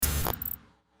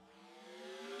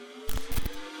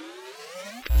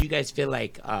you guys feel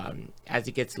like as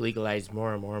it gets legalized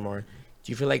more and more and more,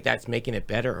 do you feel like that's making it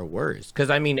better or worse? Because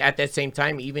I mean, at that same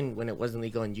time, even when it wasn't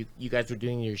legal and you guys were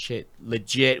doing your shit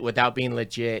legit without being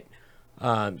legit,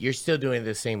 you're still doing it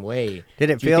the same way. Did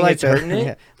it feel like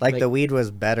the weed was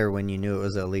better when you knew it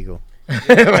was illegal?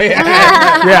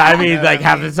 Yeah, I mean, like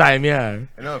half the time, yeah.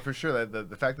 No, for sure. That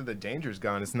the fact that the danger's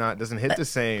gone, doesn't hit the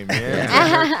same, man.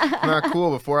 It's not cool.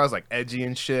 Before I was like edgy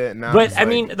and shit. Now but I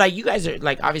mean, like you guys are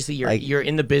like obviously you're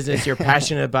in the business, you're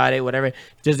passionate about it, whatever.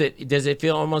 Does it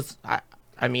feel almost?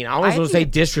 I mean, I almost want to say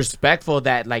disrespectful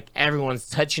that like everyone's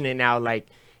touching it now, like.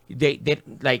 They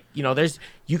like, you know,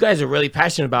 you guys are really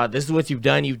passionate about it. This is what you've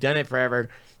done it forever.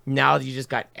 Now you just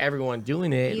got everyone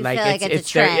doing it. You like feel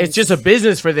it's just a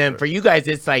business for them. For you guys,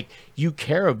 it's like you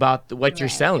care about what you're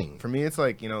selling. For me, it's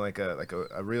like, you know, like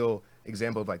a real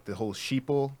example of like the whole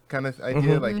sheeple kind of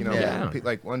idea. Like, you know,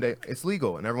 like one day it's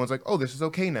legal and everyone's like, oh, this is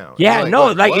okay now. Yeah, like, no,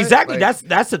 what? like exactly. Like,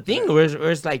 That's the thing where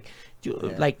it's like,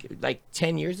 dude, like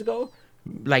 10 years ago,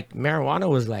 like marijuana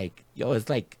was like, yo, it's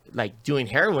like doing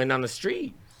heroin on the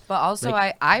street. But also,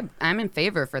 like, I'm in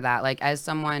favor for that. Like, as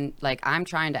someone, like, I'm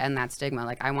trying to end that stigma.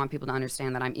 Like, I want people to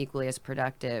understand that I'm equally as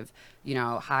productive, you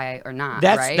know, high or not,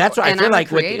 right? That's what and I feel I'm like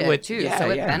creative with too, so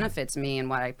it benefits me and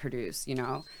what I produce, you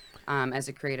know, as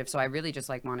a creative. So I really just,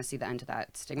 like, want to see the end to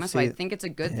that stigma. So I think it's a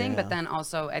good thing, but then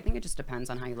also I think it just depends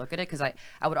on how you look at it. Because I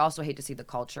would also hate to see the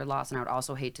culture lost, and I would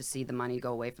also hate to see the money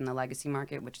go away from the legacy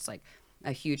market, which is, like,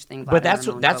 a huge thing. But that's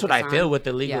what I feel with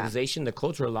the legalization. The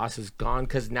cultural loss is gone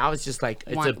because now it's just like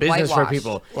it's a business for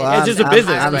people. Well, it's just a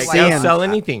business. Like they'll sell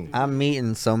anything. I'm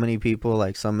meeting so many people,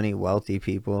 like so many wealthy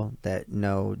people that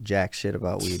know jack shit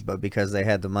about weed, but because they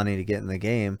had the money to get in the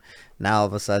game, now all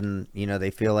of a sudden, you know,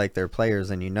 they feel like they're players,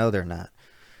 and you know they're not.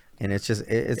 And it's just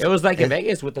it was like in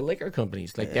Vegas with the liquor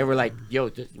companies. Like they were like,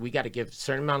 "Yo, we got to give a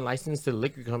certain amount of license to the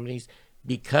liquor companies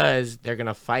because they're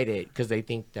gonna fight it because they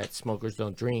think that smokers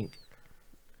don't drink."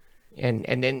 And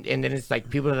then it's like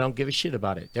people that don't give a shit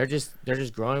about it. They're just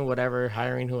growing whatever,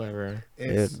 hiring whoever.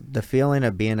 The feeling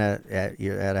of being at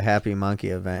a Happy Monkey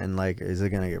event and like, is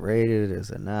it gonna get raided? Is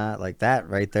it not? Like that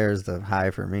right there is the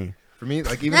high for me. For me,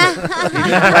 like even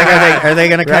like are they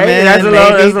gonna come in? That's a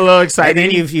little exciting.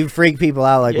 And then you freak people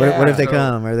out. Like what if they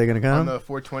come? Are they gonna come? On the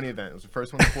 420 event, it was the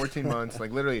first one in 14 months.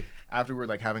 Like literally after we're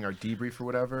like having our debrief or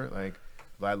whatever, like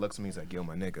Vlad looks at me, he's like, "Yo,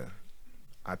 my nigga."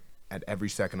 At every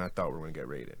second I thought we were gonna get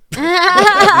raided. Like,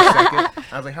 I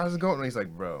was like, "How's it going?" And he's like,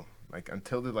 "Bro, like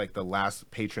until the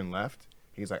last patron left,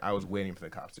 he's like, I was waiting for the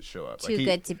cops to show up. Too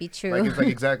good to be true. Like, it's like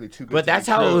exactly too good. But that's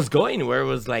how it was going. Where it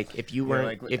was like, if you were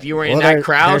in that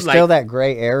crowd, there's like, still that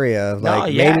gray area of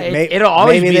like, it'll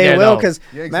always maybe be they there, will though. because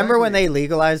Yeah, remember when they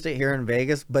legalized it here in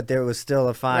Vegas, but there was still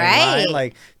a fine line.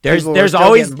 Like there's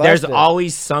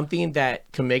always something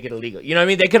that can make it illegal. You know what I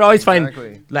mean? They could always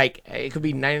find like it could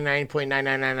be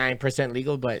 99.9999%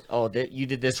 legal, but you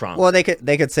did this wrong. Well, they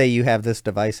could say you have this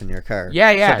device in your car.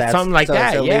 Yeah, so something like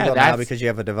that. It's illegal now because you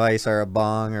have a device or a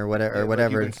bong or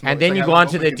whatever. And then you go on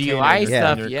to the DUI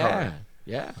stuff.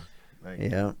 Yeah.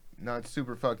 No, it's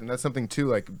super fucked. And that's something too,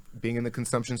 like being in the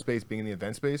consumption space, being in the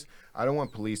event space. I don't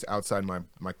want police outside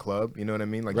my club. You know what I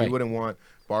mean? Like you wouldn't want,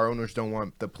 bar owners don't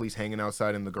want the police hanging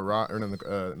outside in the garage or in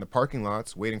the parking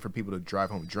lots waiting for people to drive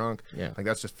home drunk. Yeah. Like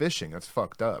that's just fishing. That's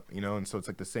fucked up, you know? And so it's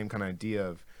like the same kind of idea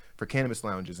of for cannabis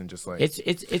lounges and just like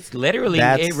it's literally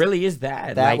it really is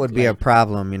that. That would be a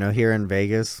problem, you know, here in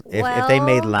Vegas. If they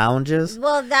made lounges,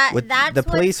 that's the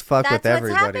police fuck with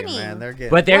everybody, happening. man. They're getting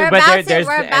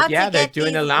they're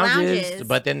doing the lounges,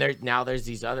 but then there's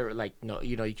these other like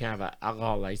you can't have an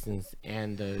alcohol license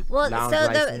and the lounge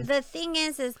license. The thing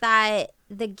is that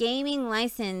the gaming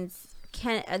license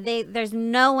there's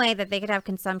no way that they could have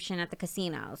consumption at the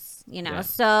casinos, you know.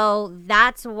 So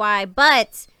that's why,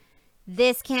 but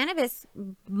this cannabis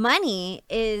money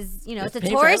is, it's a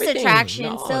tourist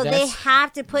attraction, so they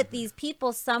have to put these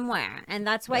people somewhere, and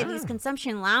that's why these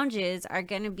consumption lounges are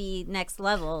going to be next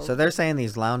level. So they're saying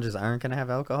these lounges aren't going to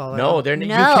have alcohol? No, they're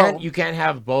no. You can't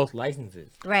have both licenses.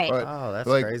 Right. But, that's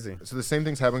crazy. So the same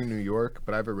thing's happening in New York,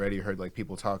 but I've already heard like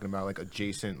people talking about like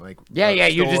adjacent like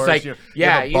you're just like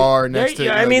a bar next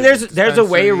to. I mean, there's a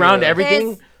way around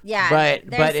everything. But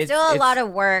there's still a lot of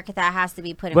work that has to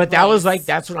be put in place. But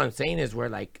that's what I'm saying is where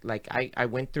like I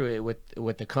went through it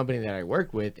with the company that I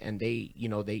work with, and they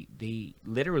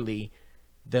literally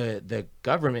the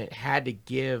government had to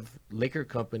give liquor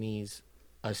companies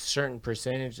a certain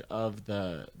percentage of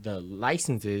the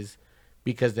licenses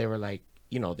because they were like,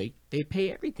 they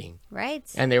pay everything. Right.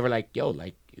 And they were like, yo,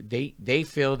 like they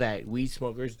feel that weed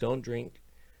smokers don't drink.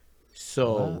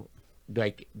 So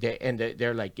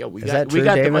they're like, yo, we got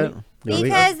the money.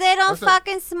 Because they don't What's that?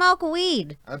 fucking smoke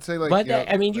weed. I'd say like, But you know,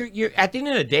 I mean, you're at the end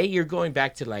of the day, you're going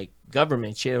back to like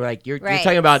government shit. Like you're Right.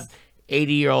 talking about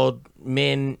 80-year-old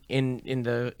men in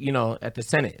the at the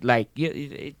Senate. Like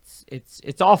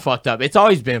it's all fucked up. It's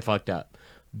always been fucked up.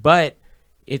 But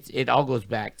it all goes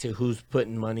back to who's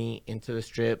putting money into the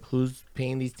strip, who's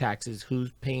paying these taxes,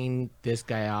 who's paying this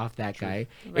guy off, that guy.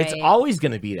 It's Right. always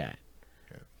gonna be that.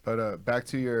 But back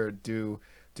to your do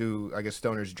I guess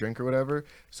stoners drink or whatever.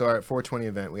 So our 420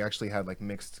 event, we actually had like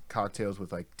mixed cocktails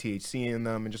with like THC in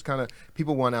them, and just kind of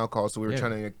people want alcohol, so we were Yeah.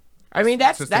 trying to. I mean,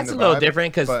 that's Sustain a the little vibe,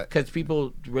 different but- because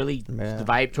people really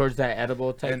vibe towards that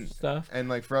edible type And- stuff. And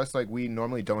like for us, like we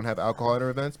normally don't have alcohol at our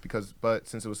events but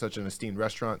since it was such an esteemed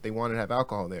restaurant, they wanted to have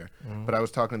alcohol there. But I was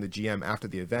talking to the GM after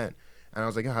the event, and I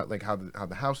was like, how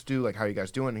the house do? Like, how you guys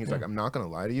doing? And he's like, I'm not gonna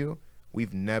lie to you,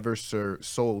 we've never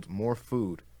sold more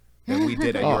food than we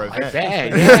did at your I event.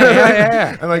 bet.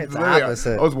 Yeah. And like It's the literally,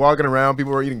 opposite. I was walking around,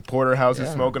 people were eating porterhouses,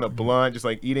 smoking a blunt, just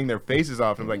like eating their faces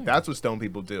off. And I'm like, that's what stone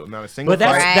people do. Not a single But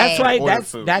that's fight. that's why or the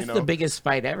food, that's you the know? biggest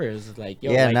fight ever. Is like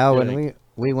yo, Yeah, like, no, they're when like,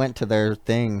 we went to their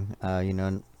thing,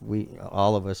 we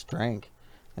all of us drank,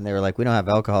 and they were like, we don't have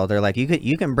alcohol. They're like,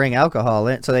 you can bring alcohol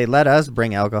in, so they let us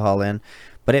bring alcohol in,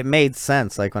 but it made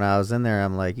sense. Like when I was in there,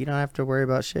 I'm like, you don't have to worry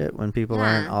about shit when people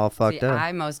aren't Yeah. all fucked See, up.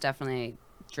 I most definitely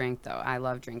drink though. I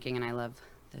love drinking and I love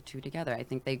the two together. I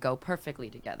think they go perfectly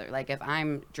together. Like if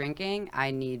I'm drinking,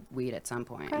 I need weed at some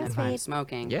point, and if I'm Weed.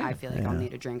 smoking, Yeah. I feel like I'll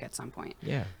need a drink at some point.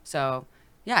 yeah. So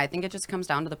yeah, I think it just comes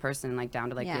down to the person, like down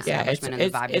to like Yeah. the Yeah, establishment and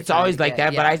the vibe. it's they're trying always to like get.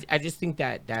 that. Yeah. But I just think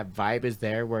that vibe is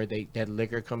there where that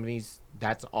liquor companies,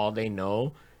 that's all they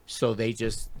know. So they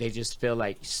just feel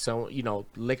like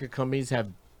liquor companies have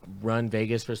run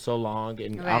Vegas for so long,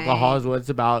 and Right. alcohol is what it's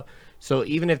about. So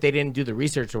even if they didn't do the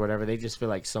research or whatever, they just feel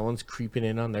like someone's creeping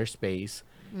in on their space.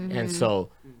 And so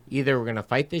either we're gonna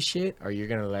fight this shit or you're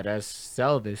gonna let us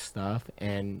sell this stuff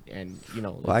and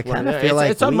Well, I it's one of kinda the- feel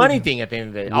like it's a weed- money thing at the end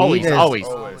of the day. weed is-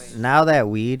 Always. Now that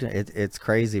weed, it's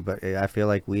crazy, but I feel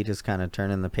like weed is kind of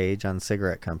turning the page on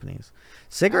cigarette companies.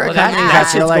 Cigarette Well, that- companies, that I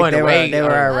shit's feel like going they away.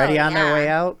 were Oh, already on their yeah. way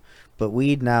out, but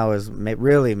weed now is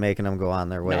really making them go on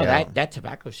their way No, out. that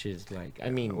tobacco shit is like,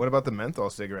 I mean, What about the menthol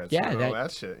cigarettes? Yeah, and all that-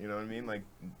 that shit. You know what I mean? Like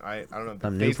I don't know.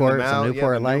 Some They're phasing Newport- them some out.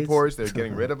 Newport the Lights. Newports, they're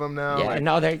getting rid of them now. yeah, like,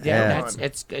 no, Yeah. that's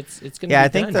it's gonna Yeah, be I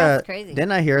think done. That's crazy.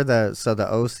 Didn't I hear the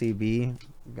OCB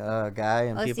guy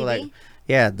and people like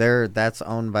OCB? that's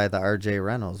owned by the RJ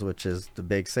Reynolds, which is the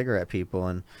big cigarette people,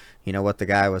 and you know what the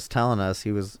guy was telling us,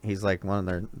 he's like one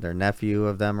of their nephew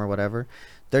of them or whatever.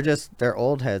 They're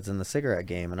old heads in the cigarette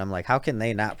game, and I'm like, how can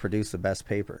they not produce the best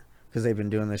paper? Because they've been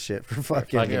doing this shit for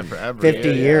fucking Yeah, forever. 50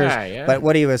 Yeah, years. yeah. But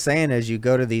what he was saying is, you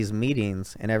go to these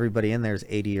meetings and everybody in there is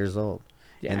 80 years old.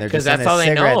 Yeah, And they're 'cause just in that's this all they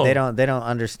cigarette. know. They don't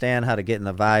understand how to get in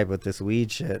the vibe with this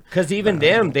weed shit. Because even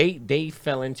them, they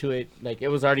fell into it like it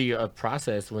was already a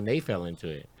process when they fell into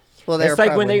it. Well, It's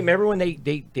like when they remember when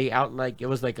they out like it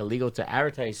was like illegal to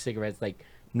advertise cigarettes, like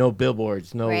no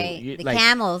billboards, no Right. The like,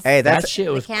 camels. Hey, that that's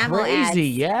shit was camel crazy. ads.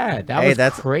 Yeah, that hey, was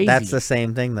that's crazy. that's the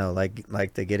same thing though.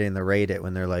 Like they get in the rate it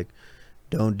when they're like,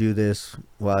 don't do this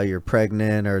while you're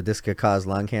pregnant, or this could cause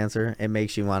lung cancer. It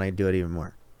makes you want to do it even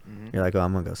more. You're like, oh,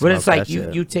 I'm gonna go. But Smoke it's like that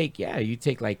shit. you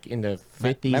take like in the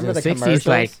 50s Remember and the 60s, commercials?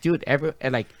 like dude,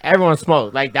 everyone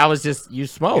smoked. Like that was just you Yeah,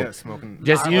 smoked. smoking. You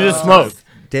just smoked.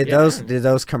 Did Yeah.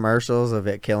 those commercials of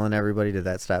it killing everybody? Did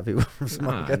that stop people from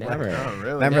Nah, smoking? never. Oh,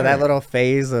 really? Remember that little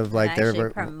phase of like actually they're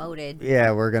promoted.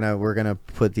 yeah, we're gonna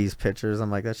put these pictures.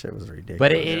 I'm like, that shit was ridiculous.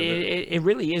 But it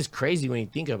really is crazy when you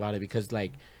think about it, because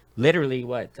like literally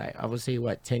I would say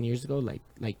 10 years ago,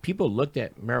 like people looked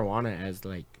at marijuana as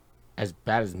like as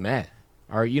bad as meth,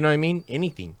 or you know what I mean,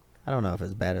 anything. I don't know if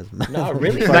it's bad as No,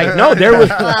 really, like no, there was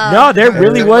there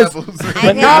really Different was. levels. I But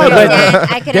could no, understand,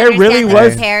 but I could there really understand the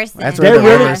was- comparison. That's There where the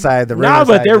really- Riverside, the No, Riverside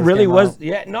but there just really came was, out.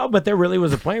 yeah, no, but there really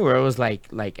was a point where it was like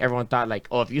everyone thought like,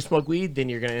 oh, if you smoke weed, then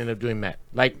you're gonna end up doing meth.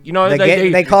 Like you know, The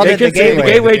like, they called it the consider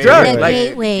gateway. gateway The drug. The Like,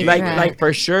 gateway drug. like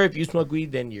for sure, if you smoke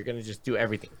weed, then you're gonna just do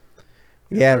everything.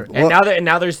 Yeah, And well,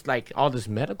 now there's like all this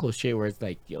medical shit where it's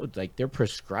like, yo, like they're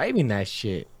prescribing that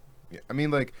shit. Yeah, I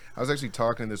mean, like, I was actually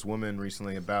talking to this woman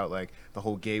recently about, like, the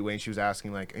whole gateway, and she was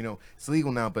asking, like, you know, it's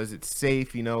legal now, but is it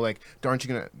safe? You know, like, aren't you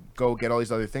going to go get all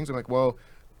these other things? I'm like, well,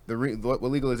 what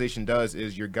legalization does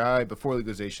is your guy, before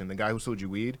legalization, the guy who sold you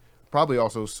weed, probably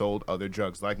also sold other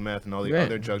drugs, like meth and all the Right.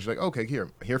 other drugs. You're like, okay,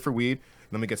 here for weed,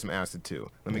 let me get some acid, too.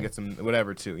 Let me get some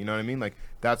whatever, too. You know what I mean? Like,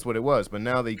 that's what it was. But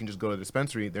now that you can just go to the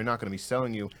dispensary, they're not going to be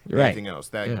selling you Right. anything else.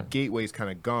 That Yeah. gateway's kind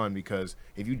of gone, because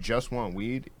if you just want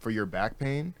weed for your back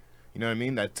pain, You know what I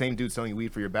mean? That same dude selling you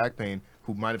weed for your back pain,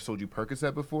 who might have sold you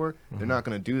Percocet before, they're not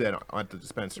gonna do that at the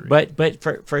dispensary. But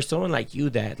for someone like you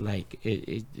that like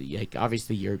like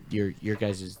obviously your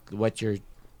guys is what you're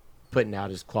putting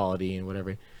out is quality and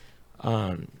whatever,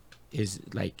 is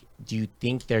like, do you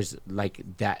think there's like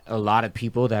that a lot of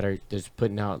people that are just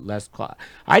putting out less quality?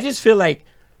 I just feel like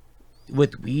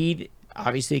with weed,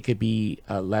 obviously it could be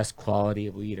a less quality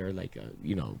of weed or like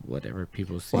whatever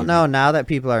people say. Well, no, now that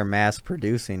people are mass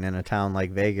producing in a town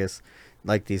like Vegas,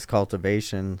 like these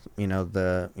cultivation, and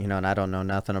I don't know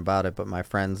nothing about it, but my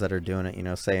friends that are doing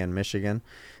it, say in Michigan,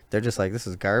 they're just like, this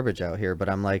is garbage out here. But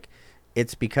I'm like,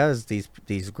 it's because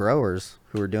these growers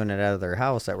who are doing it out of their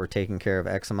house that were taking care of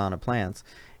X amount of plants,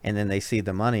 and then they see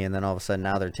the money, and then all of a sudden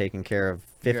now they're taking care of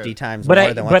 50 times more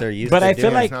than what they're used to But I doing.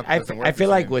 feel like doesn't work I the feel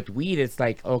like same. with weed, it's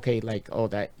like, okay, like, oh,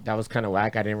 that was kind of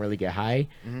whack. I didn't really get high.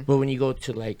 But when you go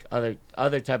to like other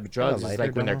type of drugs, it's lighter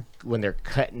like when demo? they're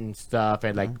cutting stuff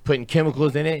and like putting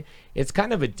chemicals in it, it's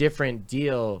kind of a different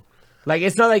deal. Like,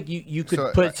 it's not like you could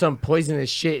So, put some poisonous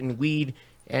shit in weed.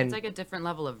 And It's like a different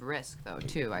level of risk, though,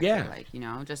 too. I Yeah. feel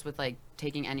like, just with like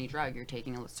taking any drug, you're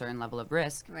taking a certain level of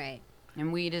risk. Right.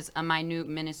 And weed is a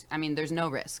minute there's no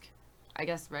risk, I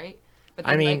guess, right? But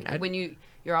I then, mean, like, when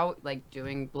you're all like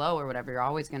doing blow or whatever, you're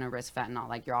always gonna risk fentanyl.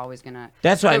 Like, you're always gonna.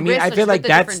 that's what I the mean. risk I is feel with like the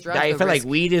that's. different drugs, I the feel like risk-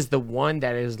 weed is the one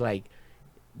that is like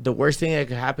the worst thing that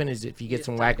could happen is if you get just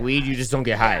some don't whack get weed, high. you just don't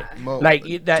get high. Mo, Like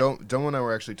that. Domo and I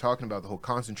were actually talking about the whole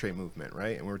concentrate movement,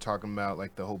 right? And we were talking about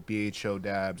like the whole BHO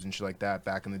dabs and shit like that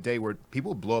back in the day, where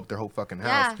people would blow up their whole fucking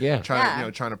house, Yeah.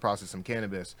 trying to process some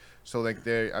cannabis. So like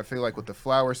I feel like with the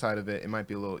flower side of it might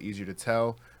be a little easier to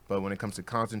tell, but when it comes to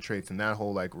concentrates and that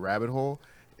whole like rabbit hole,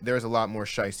 there's a lot more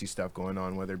shiesty stuff going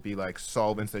on, whether it be like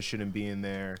solvents that shouldn't be in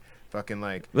there. Fucking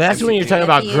like. Well, that's when you're talking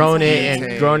about MCT, growing it and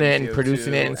MCT, growing it and CO2,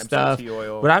 producing it and MCT stuff.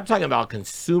 oil. But I'm talking about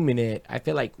consuming it. I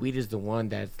feel like weed is the one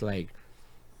that's like,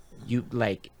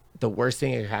 the worst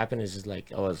thing that could happen is just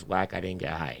like, oh, it's whack. I didn't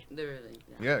get high. Literally.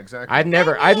 Yeah, exactly. I've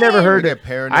never You heard get of.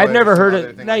 paranoid I've never or some heard other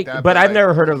of thing like, that, but I've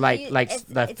never heard of You- like it's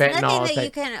the it's fentanyl. nothing that type-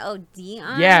 you can OD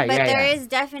on. Yeah, but yeah, there yeah. is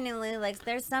definitely like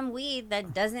there's some weed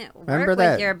that doesn't Remember work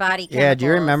that- with your body chemicals. Yeah, do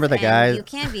you remember the and guy- You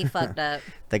can be fucked up.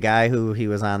 The guy who he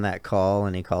was on that call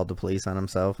and he called the police on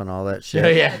himself and all that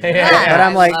shit. yeah, Yeah. But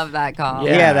I'm like, I love that call.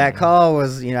 Yeah. Yeah, that call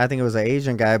was, I think it was an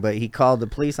Asian guy, but he called the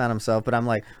police on himself. But I'm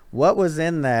like, what was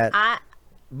in that?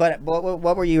 But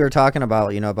what were you were talking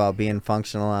about, about being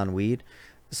functional on weed?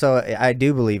 So I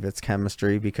do believe it's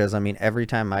chemistry because, every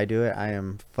time I do it, I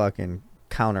am fucking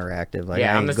counteractive. Like,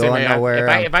 Yeah, I I'm ain't the same going way. nowhere.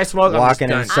 If I smoke, I'm just walking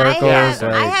in done. circles. I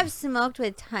like- have smoked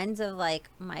with tons of like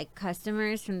my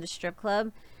customers from the strip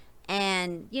club,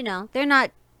 and they're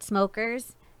not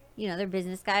smokers. They're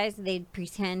business guys. They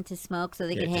pretend to smoke so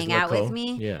they Yeah, can just hang look out cool. with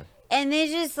me. Yeah. And they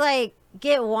just like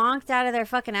get wonked out of their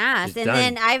fucking ass. Just And done.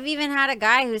 then I've even had a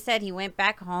guy who said he went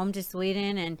back home to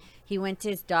Sweden and he went to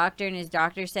his doctor and his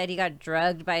doctor said he got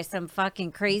drugged by some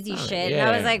fucking crazy shit. And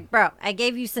I was yeah. like, bro, I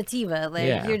gave you sativa. Like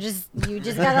Yeah. you just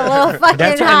got a little fucking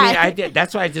That's what high. I mean.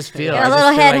 That's what I just feel. Got a I just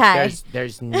little feel head like high.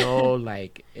 there's no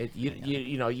like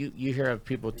you hear of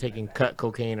people taking cut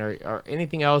cocaine or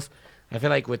anything else. I feel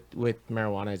like with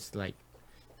marijuana, it's like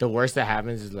the worst that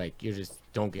happens is like you just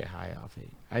don't get high off it.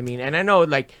 I mean, and I know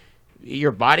like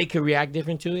your body could react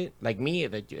different to it. Like me,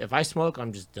 like, if I smoke,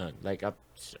 I'm just done. Like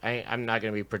I'm not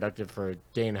gonna be productive for a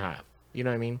day and a half. You know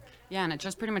what I mean? Yeah, and it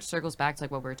just pretty much circles back to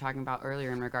like what we were talking about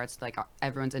earlier in regards to like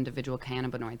everyone's individual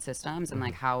cannabinoid systems and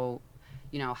like how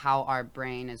our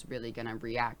brain is really gonna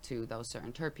react to those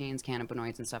certain terpenes,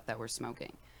 cannabinoids, and stuff that we're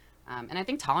smoking. And I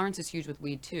think tolerance is huge with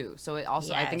weed too. So it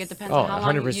also, I think it Yes. depends Oh, on how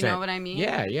long. 100%. You know what I mean?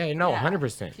 Yeah, no,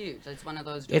 100%. Huge. It's one of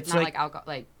those. It's It's not like- like alcohol.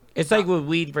 Like It's like with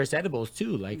weed versus edibles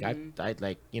too. Like I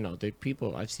like the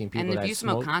people I've seen people and that if you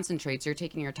smoke concentrates, you're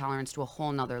taking your tolerance to a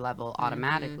whole nother level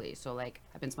automatically. So like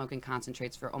I've been smoking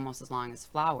concentrates for almost as long as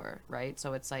flower, right?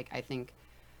 So it's like I think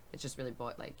it's just really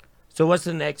So what's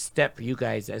the next step for you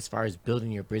guys as far as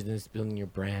building your business, building your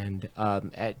brand,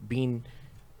 at being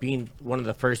one of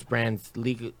the first brands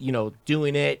legal,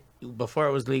 doing it before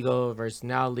it was legal versus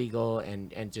now legal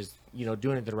and just,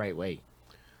 doing it the right way?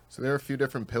 So there are a few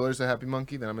different pillars of Happy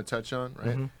Monkey that I'm gonna touch on,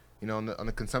 right? Mm-hmm. On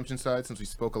the consumption side, since we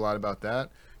spoke a lot about that,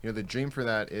 the dream for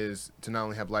that is to not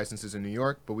only have licenses in New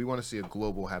York, but we want to see a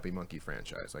global Happy Monkey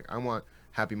franchise. Like I want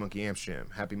Happy Monkey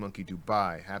Amsterdam, Happy Monkey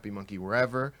Dubai, Happy Monkey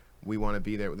wherever. We want to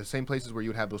be there. The same places where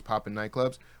you would have those pop-in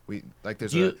nightclubs.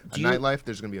 There's a nightlife.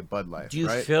 There's gonna be a Bud Life. Do you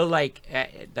right? feel like,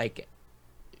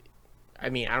 I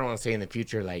mean, I don't want to say in the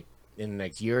future, like in the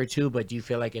next year or two, but do you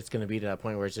feel like it's going to be to that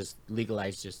point where it's just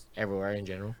legalized just everywhere in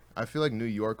general? I feel like New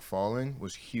York falling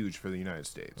was huge for the United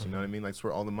States. You know what I mean? Like it's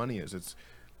where all the money is. It's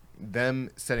them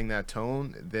setting that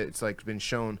tone, that it's like been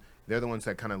shown they're the ones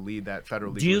that kind of lead that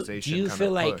federal Do you legalization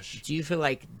feel like push. do you feel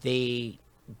like they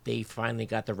finally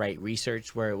got the right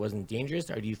research where it wasn't dangerous,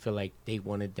 or do you feel like they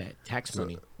wanted that tax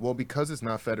money? Well, because it's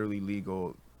not federally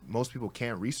legal, most people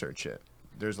can't research it.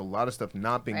 There's a lot of stuff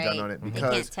not being done on it They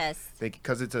because can't test.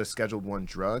 because it's a Scheduled 1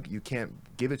 drug. You can't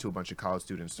give it to a bunch of college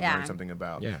students to Yeah. learn something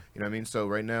about. Yeah. You know what I mean? So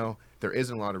right now there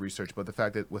isn't a lot of research, but the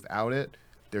fact that without it,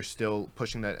 they're still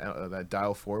pushing that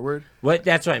dial forward.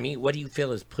 That's what I mean. What do you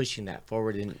feel is pushing that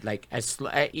forward? And like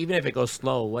even if it goes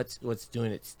slow, what's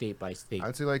doing it state by state?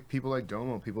 I'd say like people like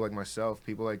Domo, people like myself,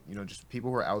 people like, you know, just people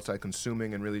who are outside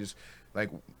consuming and really just like,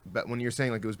 but when you're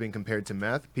saying like it was being compared to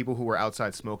meth, people who were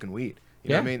outside smoking weed. You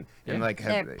know what I mean? Yeah. And like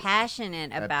They're passionate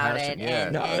about passion, it, yeah.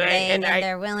 and, No, and and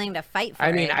they're willing to fight for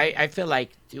I mean, it. I feel like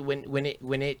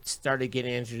when it started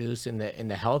getting introduced in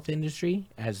the health industry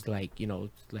as like, you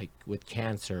know, like with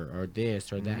cancer or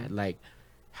this or that, like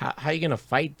how are you gonna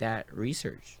fight that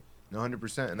research?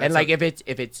 100%. And like if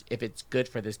it's good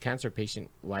for this cancer patient,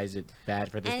 why is it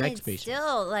bad for this And next it's patient?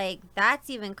 still like that's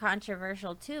even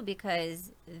controversial too,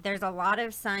 because there's a lot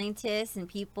of scientists and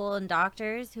people and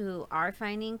doctors who are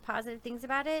finding positive things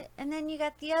about it, and then you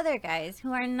got the other guys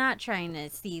who are not trying to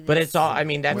see this. But it's all. I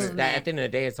mean, that's movement. that. At the end of the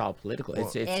day, it's all political.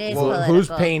 It's It is who's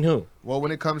political. paying who. Well,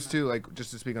 when it comes to like,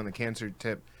 just to speak on the cancer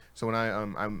tip, so when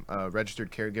I'm a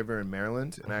registered caregiver in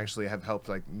Maryland, and I actually have helped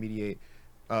like mediate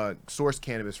source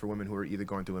cannabis for women who are either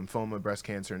going through lymphoma, breast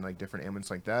cancer, and like different ailments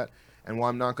like that. And while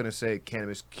I'm not going to say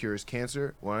cannabis cures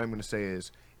cancer, what I'm going to say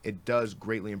is it does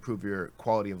greatly improve your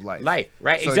quality of life. Life,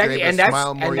 right? So Exactly, you're and able to that's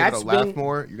smile more, and you're able that's to laugh been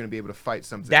more. You're going to be able to fight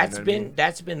something. that's you know what I been mean?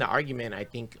 that's been the argument. I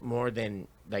think more than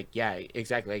like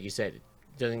exactly like you said, it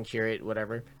doesn't cure it.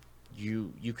 Whatever,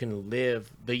 you can live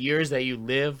the years that you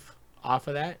live off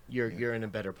of that. You're in a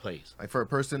better place. Like for a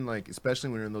person, like especially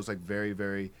when you're in those like very,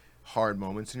 very hard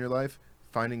moments in your life,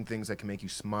 finding things that can make you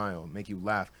smile, make you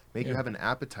laugh, make you have an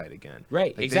appetite again.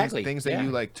 Right, Like, exactly, Things that yeah. you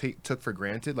like took for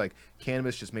granted, like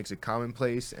cannabis just makes it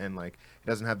commonplace, and like it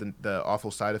doesn't have the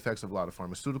awful side effects of a lot of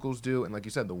pharmaceuticals do. And like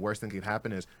you said, the worst thing that could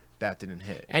happen is that didn't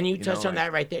hit. And you know, touched on like-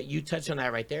 that right there. You touched on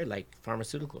that right there, like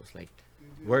pharmaceuticals. Like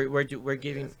we're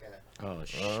giving. Oh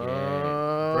shit!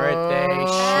 Birthday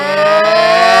shit!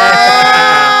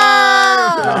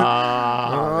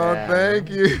 Oh, man. thank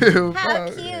you. How Fuck.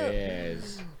 cute.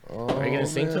 Yes. Oh, Are you gonna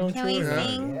sing to him? Can we too, or not?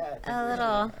 sing a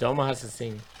little? Domo has to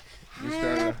sing.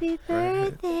 Happy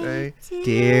birthday to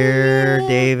Dear you.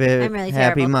 David, I'm really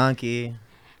happy terrible. monkey.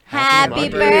 Happy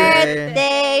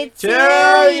birthday birthday to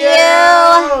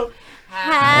you.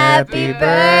 Happy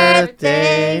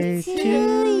birthday to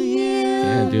you.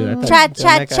 Yeah, dude. I thought, Cha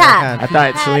cha cha. I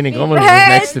thought Selena Gomez was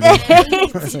next to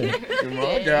me. Come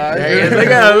on, guys. Hey,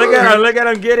 look at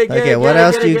him, get it. Okay, what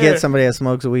else do you get somebody that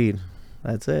smokes weed?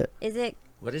 That's it. Is it?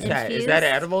 What is that? Is Infused? that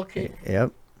edible? Kid?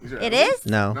 Yep. It is?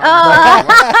 No.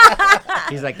 Oh.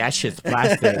 He's like, that shit's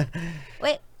plastic.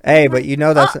 Wait. Hey, but you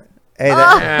know that's. Hey,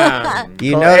 that, Damn.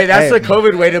 You know- Hey, that's hey. the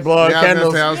COVID way to blow out Yeah, I was,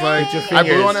 candles. gonna say, I was like, with your I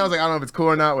blew fingers. on it. I was like, I don't know if it's cool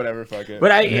or not. Whatever, fuck it.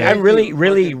 But I'm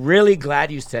really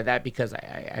glad you said that, because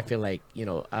I feel like, you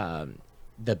know,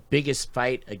 the biggest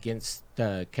fight against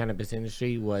the cannabis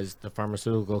industry was the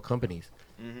pharmaceutical companies,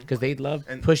 because they love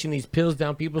And- pushing these pills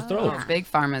down people's throats. Oh, big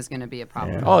pharma is going to be a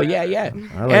problem. Yeah. Oh yeah, yeah.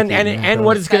 I like and eating and those.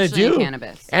 what it's gonna Especially in do,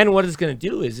 cannabis. and what it's gonna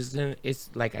do is it's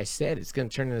like I said, it's gonna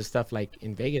turn into stuff like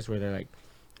in Vegas where they're like,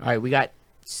 all right, we got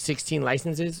 16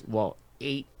 licenses. Well,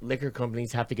 8 liquor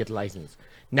companies have to get the license.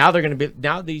 Now you're gonna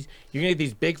get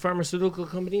these big pharmaceutical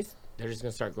companies. They're just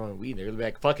gonna start growing weed. They're gonna be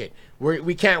like, fuck it,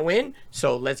 we can't win,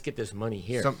 so let's get this money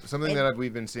here. Something that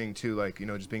we've been seeing too, like, you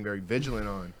know, just being very vigilant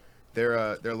on. There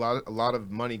are a lot of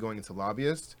money going into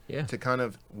lobbyists Yeah. to kind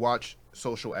of watch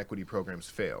social equity programs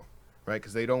fail, right?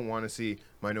 Because they don't want to see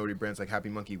minority brands like Happy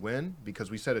Monkey win, because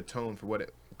we set a tone for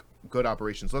what good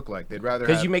operations look like. They'd rather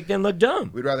Because have, you make them look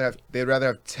dumb. they'd rather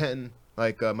have 10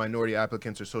 like minority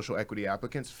applicants or social equity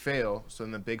applicants fail, so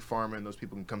then the big pharma and those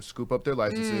people can come scoop up their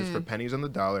licenses for pennies on the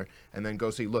dollar, and then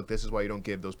go see, look, this is why you don't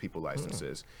give those people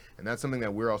licenses. And that's something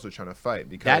that we're also trying to fight,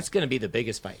 because That's gonna be the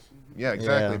biggest fight. yeah,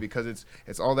 exactly. Yeah. Because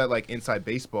it's all that like inside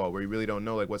baseball where you really don't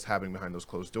know like what's happening behind those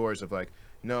closed doors of like,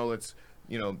 no, let's,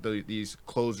 you know, these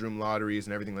closed room lotteries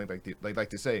and everything like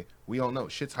to say, we all know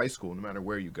shit's high school no matter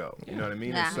where you go. You know what I mean?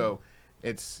 Yeah. And so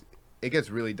it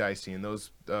gets really dicey, and those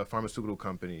pharmaceutical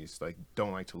companies like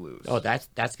don't like to lose. Oh, that's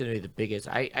gonna be the biggest.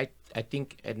 I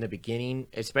think in the beginning,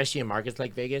 especially in markets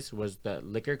like Vegas, was the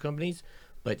liquor companies.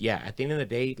 But yeah, at the end of the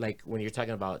day, like when you're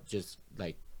talking about just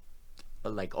like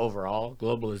overall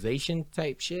globalization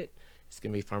type shit, it's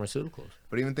gonna be pharmaceuticals.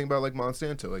 But even think about like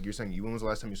Monsanto, like you're saying, when was the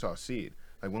last time you saw a seed?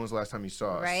 Like, when was the last time you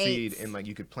saw a Right. seed and like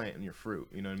you could plant in your fruit?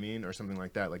 You know what I mean, or something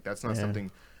like that. Like, that's not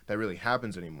something that really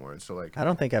happens anymore. And so, like, I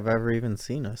don't think I've ever even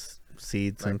seen a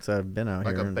seed since I've been out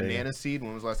like here. a in banana Vegas. seed.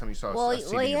 When was the last time you saw Well, a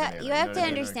seed well, in your you, banana? you have know to what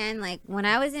I mean? Like, understand, like, when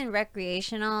I was in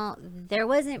recreational, there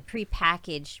wasn't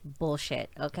prepackaged bullshit,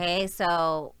 okay?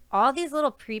 So all these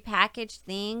little prepackaged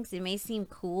things, it may seem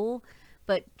cool,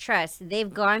 but trust,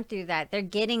 they've gone through that. They're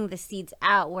getting the seeds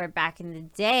out, where back in the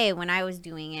day when I was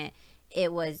doing it,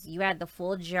 it was you had the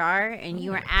full jar and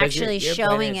you were 'Cause actually you're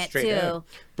showing planting it straight too. up.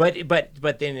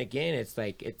 But then again, it's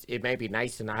like it might be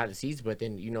nice to not have the seeds, but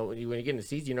then when you get in the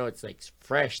seeds, it's like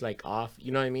fresh, like off.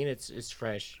 You know what I mean? It's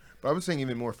fresh. But I was saying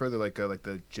even more further, like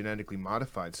the genetically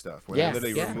modified stuff, where Yes, they're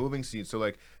literally yeah. removing seeds. So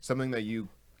like something that you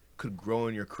could grow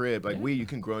in your crib, like weed, you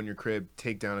can grow in your crib,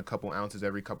 take down a couple ounces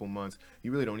every couple months.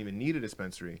 You really don't even need a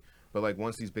dispensary. But like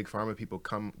once these big pharma people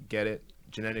come get it,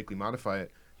 genetically modify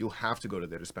it, you'll have to go to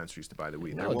their dispensaries to buy the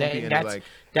weed. There No, won't be any like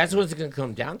that's what it's gonna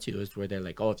come down to, is where they're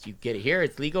like, oh, if you get it here,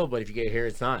 it's legal, but if you get it here,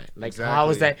 it's not. Like, how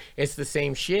is Exactly. that? It's the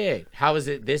same shit. How is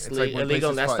it this It's like when illegal places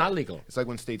and that's fight- not legal? It's like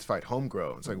when states fight home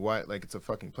grow. It's like, why? Like, it's a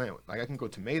fucking plant. Like, I can grow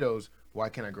tomatoes. Why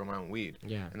can't I grow my own weed?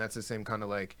 Yeah. And that's the same kind of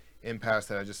like impasse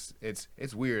that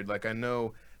it's weird. Like, I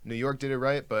know New York did it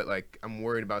right, but like I'm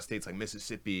worried about states like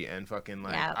Mississippi and fucking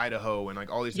like Yeah. Idaho and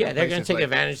like all these. Yeah, different they're gonna places, take like,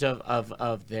 advantage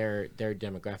of their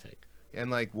demographic. and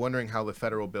like wondering how the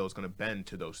federal bill is gonna bend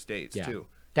to those states Yeah. too.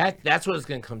 That's what it's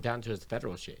gonna come down to, is the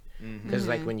federal shit. Mm-hmm. Because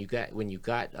like when you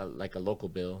got like a local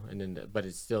bill, and then but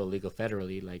it's still illegal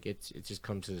federally, like it just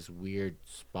comes to this weird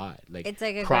spot, like It's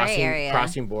like a gray crossing area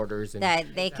crossing borders, and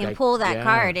that they can like, pull that yeah.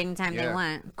 card anytime they Yeah.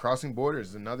 want. Crossing borders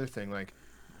is another thing. Like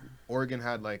Oregon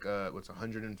had like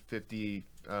 150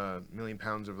 million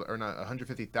pounds of, or not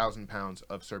 150,000 pounds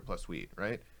of surplus wheat,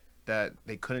 right? That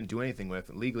they couldn't do anything with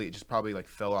legally. It just probably like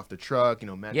fell off the truck,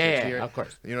 metrics Yeah, here. of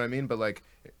course. You know what I mean? But like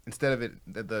instead of it,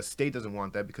 the state doesn't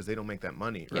want that because they don't make that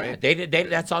money, Yeah, right? they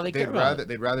that's all they care about.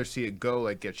 They'd rather see it go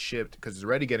like get shipped because it's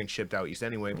already getting shipped out east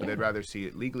anyway. But they'd rather see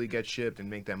it legally get shipped and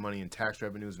make that money in tax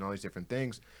revenues and all these different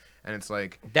things. And it's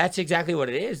like, That's exactly what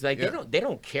it is. Like Yeah. they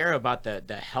don't care about the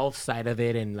health side of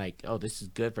it, and like, oh, this is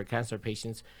good for cancer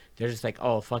patients. They're just like,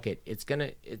 oh, fuck it, it's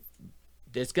gonna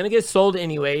get sold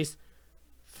anyways.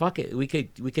 Fuck it, we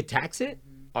could tax it.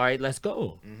 All right, let's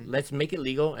go. Let's make it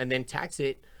legal and then tax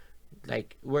it.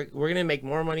 Like we're gonna make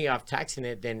more money off taxing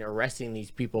it than arresting these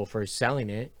people for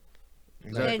selling it.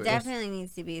 exactly. There definitely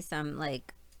needs to be some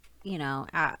like,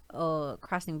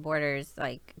 crossing borders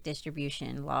like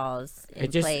distribution laws in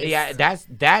It just place. yeah,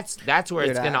 that's where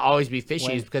Dude, it's gonna always be fishy,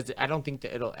 when- is because I don't think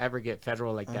that it'll ever get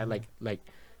federal like that. Like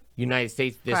United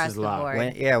States, this Across is the law. board.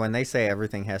 When they say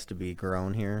everything has to be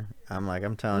grown here,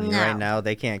 I'm telling you No. right now,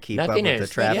 they can't keep Nothing up with the is.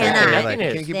 They traffic. cannot. They're Nothing like, is.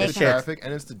 You can't keep They the can- traffic,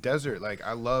 and it's the desert. Like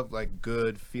I love like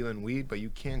good feeling weed, but you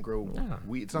can't grow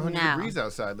weed. It's 100 No. degrees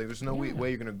outside. Like there's no way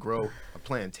you're gonna grow a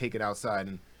plant, take it outside,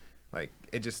 and like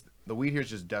it just the weed here is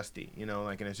just dusty,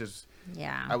 like, and it's just.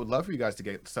 Yeah. I would love for you guys to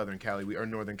get Southern Cali weed or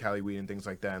Northern Cali weed and things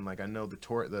like that. And like I know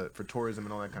for tourism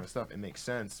and all that kind of stuff, it makes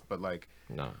sense. But like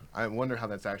No. I wonder how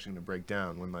that's actually gonna break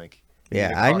down when like. yeah,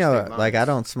 you I cross know. state Like I lines.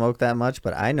 don't smoke that much,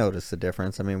 but I noticed the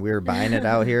difference. I mean, we were buying it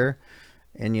out here,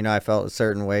 and I felt a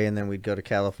certain way, and then we'd go to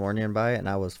California and buy it, and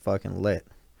I was fucking lit.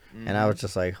 And I was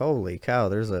just like, holy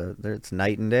cow, it's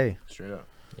night and day. Straight up.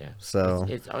 Yeah. So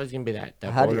It's always gonna be that.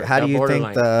 how do the you think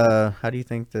borderline. how do you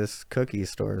think this cookie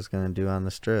store is gonna do on the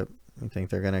strip? You think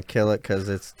they're gonna kill it because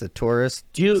it's the tourist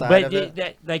Do you, side but of it?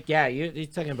 that, like, yeah, you're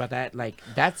talking about that. Like,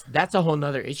 that's a whole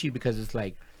nother issue, because it's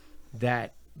like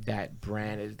that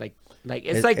brand is like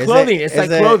it's Is- like is clothing. it- it's is like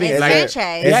it- clothing. It's like,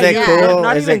 franchise. Is Yeah, it yeah. cool?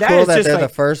 Not Is even it that, cool it's that just they're the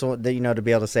like- first one? That, to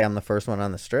be able to say I'm the first one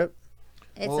on the strip.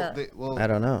 It's Well, I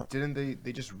don't know. Didn't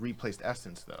they just replaced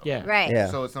Essence though? Yeah. right. Yeah.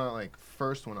 So it's not like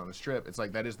first one on the strip. It's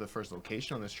like that is the first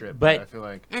location on the strip. But- I feel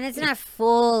like And it's not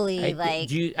fully Like,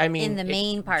 do you, I mean, in the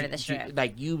main part of the do you- strip.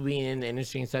 like you being in the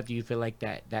industry and stuff, do you feel like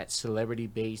that celebrity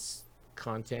based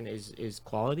content is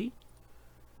quality,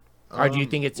 or do you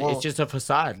think it's just a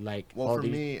facade? Like, Well, all for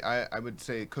these- me, I would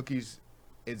say Cookies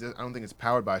is. I don't think it's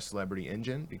powered by Celebrity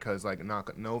Engine because, like,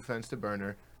 no offense to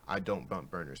Burner, I don't bump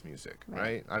Burner's music,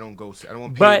 right? I don't go. I don't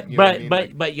want. but you know what I mean?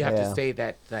 Like, but you have Yeah. to say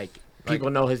that like people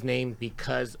know his name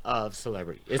because of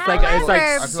celebrity. It's like However, it's like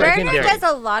I feel like- secondary. Burner does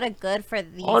a lot of good for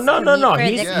the Oh, no.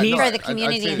 He's- he's- for the I'd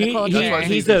community say and the he- culture. that's why he's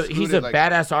he's a excluded, like-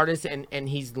 badass artist, and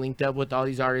he's linked up with all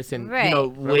these artists, and Right. I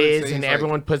would say Wiz he's and like-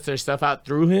 everyone puts their stuff out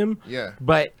through him. Yeah.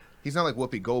 But he's not like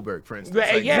Whoopi Goldberg, for instance.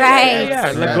 right, Like, yeah, Right.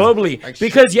 like Right. globally, Like,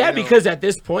 because shit, because at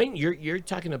this point you're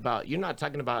not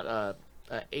talking about a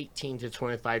 18 to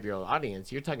 25-year-old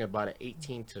audience. You're talking about an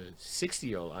 18 to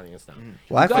 60-year-ld audience now.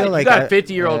 Well, I feel like you got I-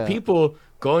 50-year-old yeah. people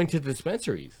going to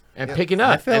dispensaries. and Yeah. picking up.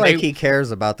 I feel and like they- he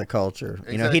cares about the culture.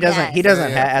 You know, he Exactly. doesn't. He Yes. doesn't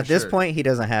Yeah, yeah, have at for this sure. point. He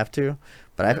doesn't have to.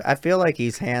 But Yeah. I feel like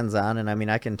he's hands on, and I mean,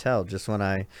 I can tell just when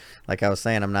like I was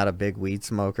saying, I'm not a big weed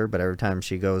smoker, but every time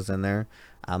she goes in there,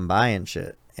 I'm buying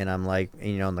shit, and I'm like,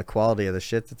 you know, and the quality of the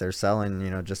shit that they're selling, you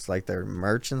know, just like their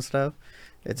merch and stuff,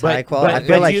 it's But- high quality. but- I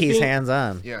feel but like do you he's think- hands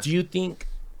on. Yeah. Do you think?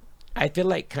 I feel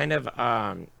like kind of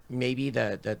maybe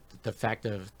the fact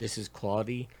of this is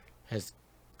quality has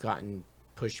gotten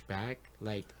pushed back,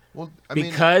 like Well, I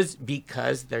mean,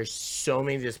 because there's so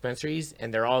many dispensaries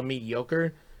and they're all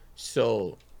mediocre,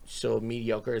 so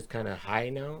mediocre is kind of high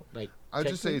now. Like I would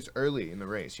just say Texas? it's early in the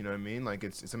race. You know what I mean? Like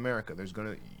it's America.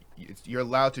 You're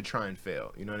allowed to try and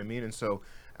fail. You know what I mean? And so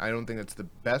I don't think that's the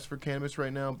best for cannabis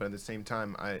right now. But at the same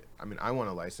time, I mean, I want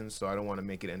a license, so I don't want to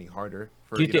make it any harder.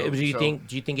 For, Do you, know, do you so-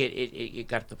 think it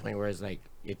got to the point where it's like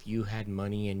if you had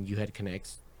money and you had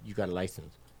connects, you got a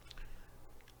license?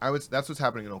 That's what's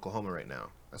happening in Oklahoma right now.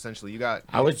 Essentially, you got.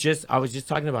 I was just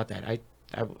talking about that.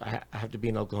 I have to be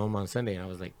in Oklahoma on Sunday, and I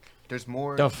was like, There's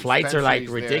more. The flights are, like,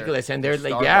 dispensaries ridiculous, there and they're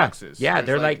than like, yeah, Starbuckses. yeah, There's,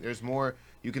 they're like- there's more.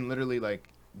 You can literally like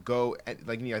go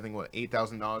like you need, I think what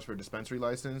 $8,000 for a dispensary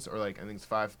license, or like I think it's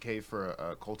 $5K for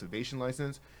a cultivation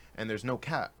license, and there's no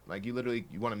cap. Like you want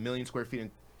 1 million square feet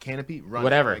in canopy, run it.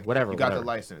 Whatever, Like, whatever, You got whatever. the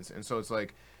license, and so it's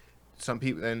like. Some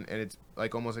people and it's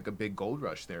like almost like a big gold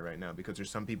rush there right now because there's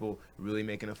some people really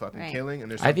making a fucking Right. killing and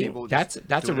there's some I think people that's just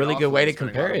a doing it really good awful way and to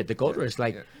spending a compare lot of- it. The gold yeah, rush,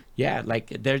 like yeah. yeah, like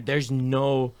there's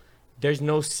no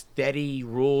steady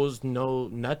rules, no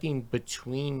nothing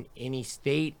between any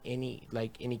state, any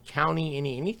county,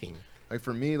 anything. Like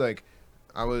for me, like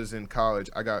I was in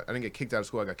college. I didn't get kicked out of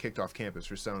school. I got kicked off campus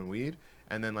for selling weed.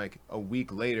 And then like a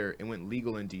week later, it went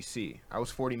legal in DC. I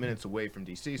was 40 minutes away from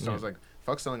DC, so I was like,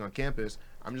 "Fuck selling on campus.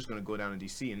 I'm just gonna go down to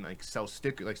DC and like sell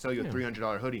you a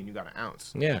 $300 hoodie and you got an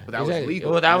ounce." Yeah, but that exactly. was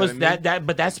legal. Well, that you know was what I mean? that.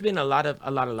 But that's been a lot of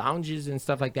lounges and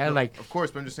stuff like that. No, like of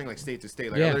course, but I'm just saying like state to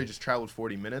state. Like Yeah. I literally just traveled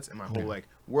 40 minutes and my whole like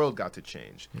world got to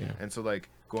change. Yeah. And so like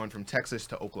going from Texas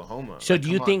to Oklahoma. so, like, do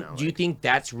you come on think now, do you like- think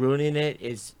that's ruining it?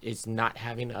 Is not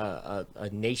having a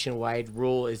nationwide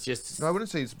rule? It's just No, I wouldn't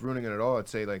say it's ruining it at all. I'd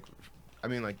say like, I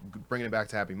mean like bringing it back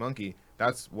to Happy Monkey.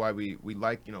 That's why we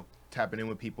like tapping in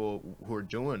with people who are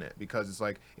doing it because it's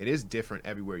like it is different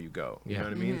everywhere you go. You Yeah. know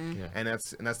what I mean? Yeah. And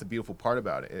that's the beautiful part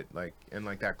about it. It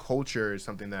like that culture is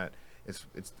something that it's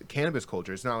the cannabis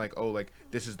culture. It's not like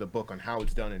this is the book on how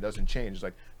it's done. It doesn't change. It's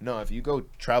like no, if you go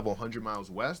travel 100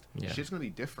 miles west, Yeah. shit's gonna be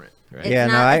different. Right. It's Yeah,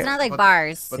 not, no, I- it's not like but-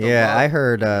 bars. but the Yeah, love- I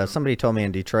heard somebody told me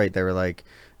in Detroit they were like,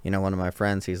 one of my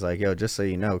friends, he's like, yo, just so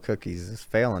you know, Cookies is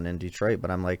failing in Detroit, but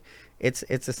I'm like, it's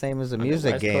the same as a the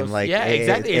music West game. Coast. Like Yeah,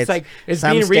 exactly. It's like it's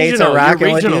some being states regional. are You're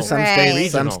rocking with you, regional. some Right.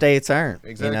 states some Regional. states aren't.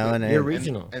 Exactly. And You're it-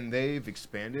 regional. And they've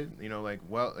expanded, like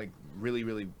really,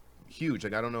 really huge.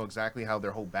 Like I don't know exactly how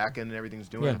their whole back end and everything's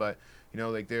doing, Yeah. but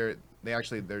like their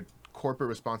corporate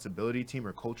responsibility team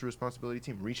or culture responsibility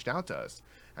team reached out to us,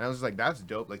 and I was like, that's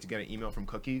dope. Like to get an email from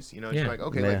Cookies, it's Yeah. like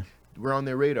okay, Yeah. like we're on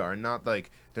their radar, and not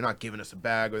like they're not giving us a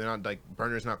bag or they're not like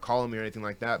Burner's not calling me or anything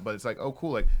like that. But it's like, oh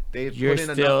cool, like they've You're put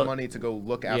in still- enough money to go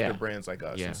look after Yeah. brands like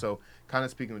us, Yeah. and so kind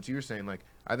of speaking what you were saying, like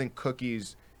I think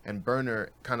Cookies and Burner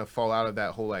kind of fall out of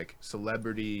that whole like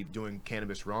celebrity doing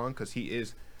cannabis wrong because he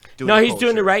is doing No, the he's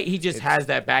doing it culture. right. He just It's- has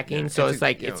that backing, Yeah, so it's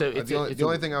like you it's know, a the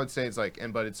only thing I would say is like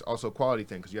but it's also a quality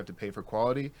thing because you have to pay for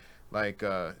quality, like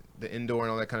the indoor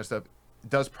and all that kind of stuff. It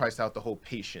does price out the whole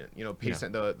patient,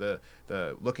 patient the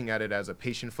looking at it as a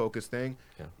patient focused thing.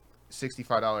 Yeah.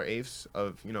 $65 eighths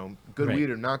of good Right. weed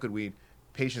or not good weed.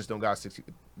 Patients don't got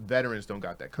veterans don't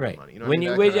got that kind right. of money. You know When what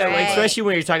I you mean? That kind of Right. stuff. especially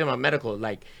when you're talking about medical,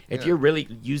 like if Yeah. you're really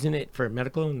using it for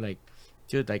medical, and like,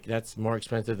 dude, like that's more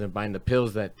expensive than buying the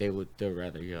pills that they'd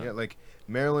rather Yeah, like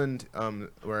Maryland,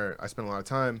 where I spend a lot of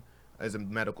time, is a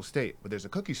medical state, but there's a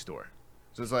cookie store.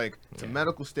 So it's like it's a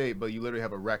medical state, but you literally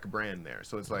have a rec brand there.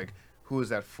 So it's like, who is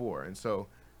that for? And so,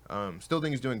 still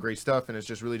think he's doing great stuff, and it's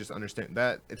just really just understand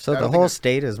that. So I the don't think whole it's-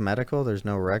 state is medical. There's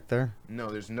no rec there.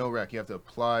 no, there's no rec. You have to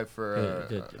apply for.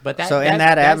 but that, So in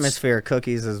that that's- atmosphere,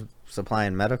 Cookies is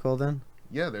supplying medical. Then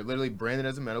Yeah, they're literally branded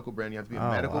as a medical brand. You have to be a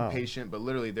Oh, medical wow. patient, but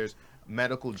literally there's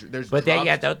medical. There's But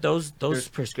drops. those there's-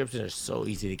 prescriptions are so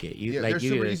easy to get. You Yeah, like they're you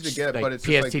super get easy to get, like but it's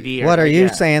just like- PSTD. or what are like you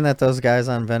that. saying that those guys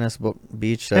on Venice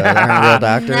Beach aren't real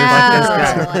doctors?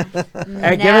 No.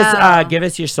 Hey, No. give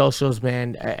us your socials,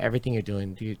 man. Everything you're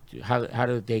doing. How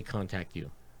do they contact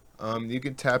you? You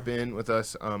can tap in with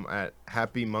us at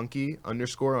Happy Monkey _ on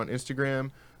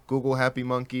Instagram. Google Happy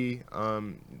Monkey.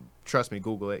 Trust me,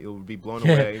 Google it. You'll be blown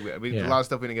away. Yeah. A lot of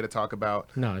stuff we didn't get to talk about.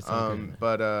 No, it's all good, man.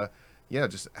 But yeah,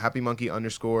 just Happy Monkey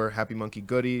 _ Happy Monkey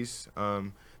Goodies.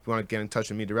 If you want to get in touch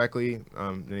with me directly,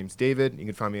 the name's David. You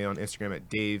can find me on Instagram at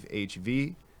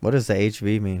DaveHV. What does the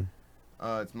HV mean?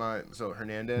 It's my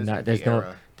Hernandez. No, and there's no-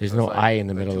 Vieira. there's So no it's I in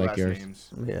the like middle two like last yours. names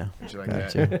Yeah. and shit like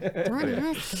Gotcha. that. Don't Yeah.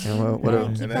 ask. And what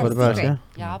And then- about secret. you?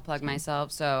 Yeah, I'll plug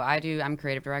myself. So I'm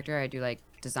creative director. I do like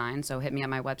design. So hit me up.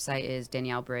 My website is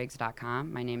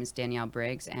daniellebriggs.com. My name is Danielle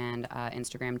Briggs, and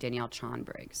Instagram Danielle Chon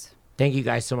Briggs. Thank you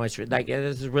guys so much for this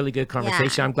is a really good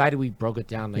conversation. Yeah. I'm glad we broke it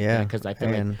down like Yeah, that because I feel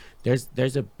like and-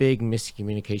 there's a big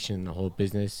miscommunication in the whole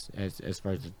business as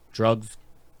far as the drugs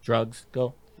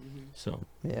go. So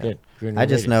Yeah. good. Green I Room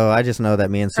just Radio. know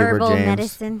that me and Super Herbal James.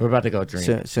 medicine. We're about to go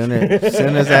drink. Soon as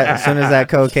that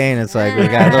cocaine, it's like we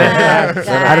got.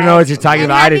 I don't know what you're talking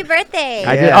And about. happy birthday.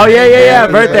 I did. Yeah. Oh yeah.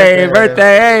 Happy Birthday.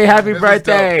 birthday. Hey, happy This is dope.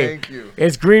 birthday. Thank you.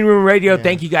 It's Green Room Radio. Yeah.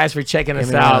 Thank you guys for checking us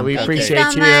me out. one. We Thank appreciate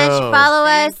Thank you you. so much. Follow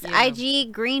us, Thank you.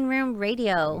 IG Green Room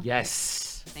Radio.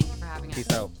 Yes. Thank you for having us.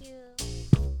 Peace out. Thank you.